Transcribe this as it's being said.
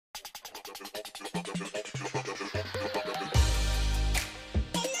We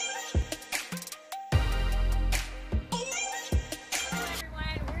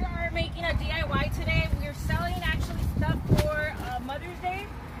are making a DIY today. We're selling actually stuff for Mother's Day.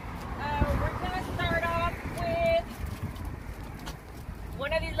 We're gonna start off with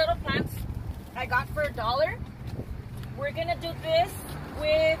one of these little plants I got for $1. We're gonna do this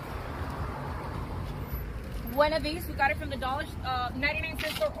with one of these. We got it from the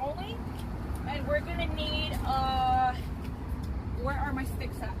 99-cent store only. And we're gonna need where are my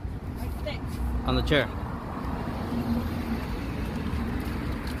sticks at? My sticks. On the chair.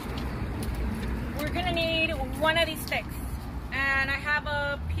 We're gonna need one of these sticks. And I have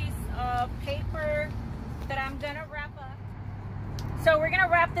a piece of paper that I'm gonna wrap up. So we're gonna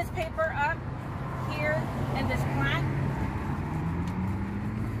wrap this paper up here in this plant.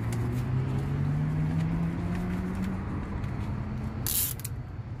 Just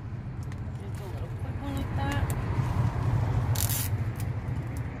a little quick one like that.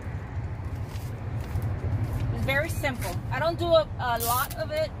 It's very simple. I don't do a lot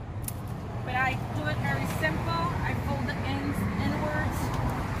of it, but I do it very simple. I fold the ends inwards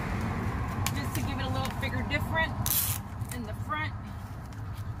just to give it a little bigger different in the front.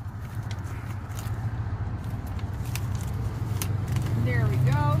 There we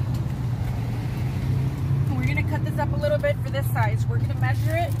go. We're gonna cut this up a little bit for this size. We're gonna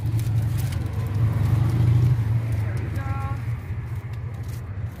measure it. There we go.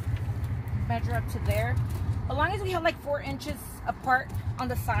 Measure up to there. As long as we have like 4 inches apart on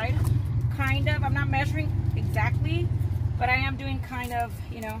the side, kind of. I'm not measuring exactly, but I am doing kind of,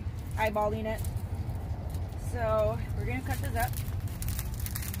 you know, eyeballing it. So we're gonna cut this up.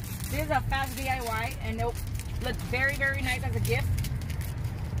 This is a fast DIY, and it looks very, very nice as a gift.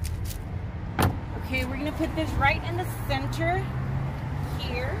 Okay, we're gonna put this right in the center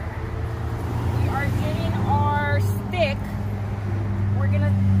here. We are getting our stick. We're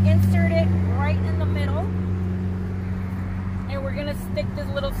gonna insert it right in the middle. And we're gonna stick this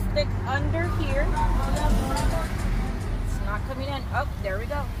little stick under here. It's not coming in. Oh, there we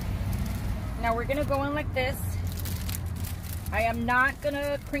go. Now we're gonna go in like this. I am not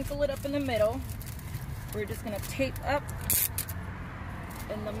gonna crinkle it up in the middle. We're just gonna tape up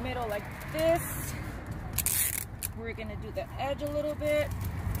in the middle like this. We're gonna do the edge a little bit.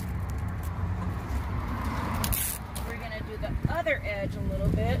 We're gonna do the other edge a little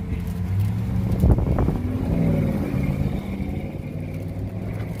bit.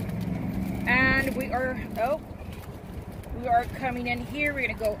 And we are coming in here. We're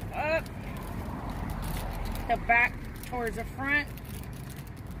gonna go up the back towards the front.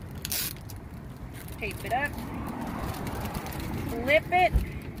 Tape it up. Flip it.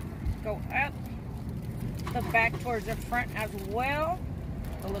 Go up the back towards the front as well.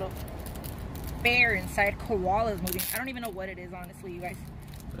 A little bear inside. Koala is moving. I don't even know what it is, honestly, you guys.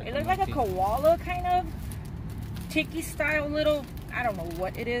 It looks like a koala, kind of. Tiki style little, I don't know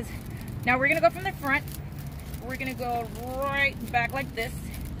what it is. Now we're gonna go from the front. We're gonna go right back like this.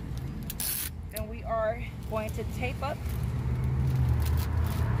 And we are going to tape up.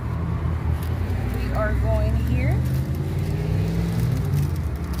 We are going here.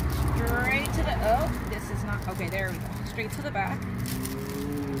 Straight to the, oh, this is not, okay, there we go. Straight to the back.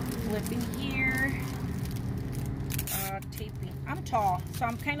 Flipping here. Taping. I'm tall, so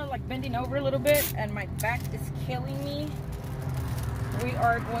I'm kind of like bending over a little bit and my back is killing me. We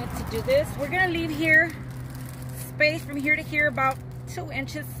are going to do this. We're gonna leave here space from here to here about 2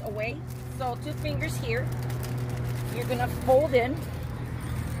 inches away. So 2 fingers here. You're gonna fold in.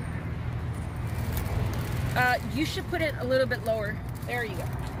 You should put it a little bit lower. There you go.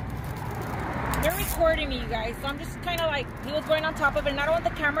 They're recording me, you guys, so I'm just kind of like, he was going on top of it, and I don't want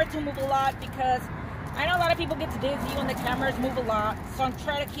the camera to move a lot because I know a lot of people get dizzy when the cameras move a lot, so I'm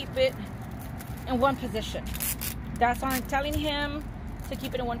trying to keep it in one position. That's why I'm telling him to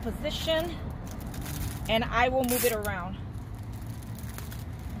keep it in one position, and I will move it around.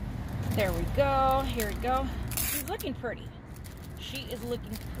 There we go. Here we go. She's looking pretty. She is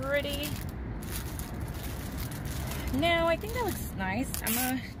looking pretty. Now, I think that looks nice. I'm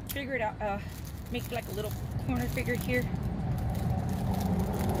gonna figure it out. Make like a little corner figure here.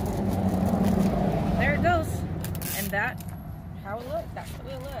 There it goes. And that, how it looks. That's the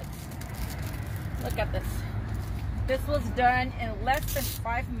way it looks. Look at this. This was done in less than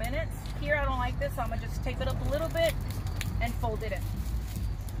 5 minutes. Here, I don't like this, so I'm gonna just tape it up a little bit and fold it in.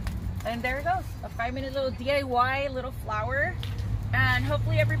 And there it goes. A 5-minute little DIY little flower. And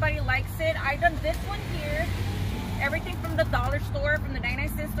hopefully everybody likes it. I done this one here. Everything from the dollar store, from the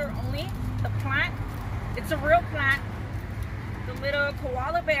 99-cent store only. The plant, it's a real plant. The little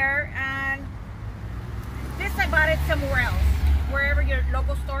koala bear, and this I bought it somewhere else, wherever your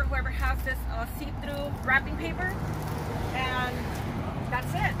local store, whoever has this see-through wrapping paper, and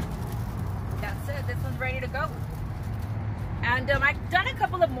that's it. That's it. This one's ready to go. And I've done a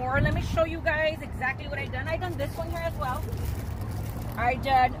couple of more. Let me show you guys exactly what I've done. I've done this one here as well. I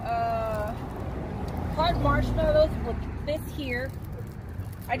did hard marshmallows with this here.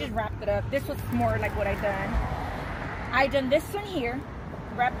 I just wrapped it up. This was more like what I've done. I done this one here.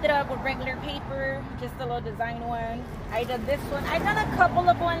 Wrapped it up with regular paper, just a little design one. I done this one. I done a couple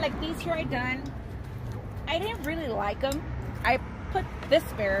of one like these here. I done. I didn't really like them. I put this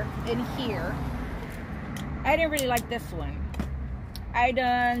bear in here. I didn't really like this one. I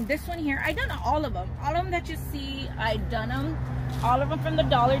done this one here. I done all of them. All of them that you see, I done them. All of them from the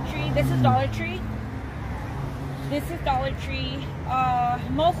Dollar Tree. This is Dollar Tree. This is Dollar Tree.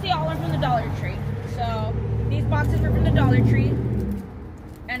 Mostly all of them from the Dollar Tree. So these boxes were from the Dollar Tree.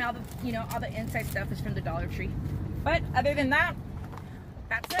 And all the, you know, all the inside stuff is from the Dollar Tree. But other than that,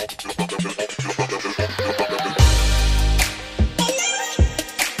 that's it.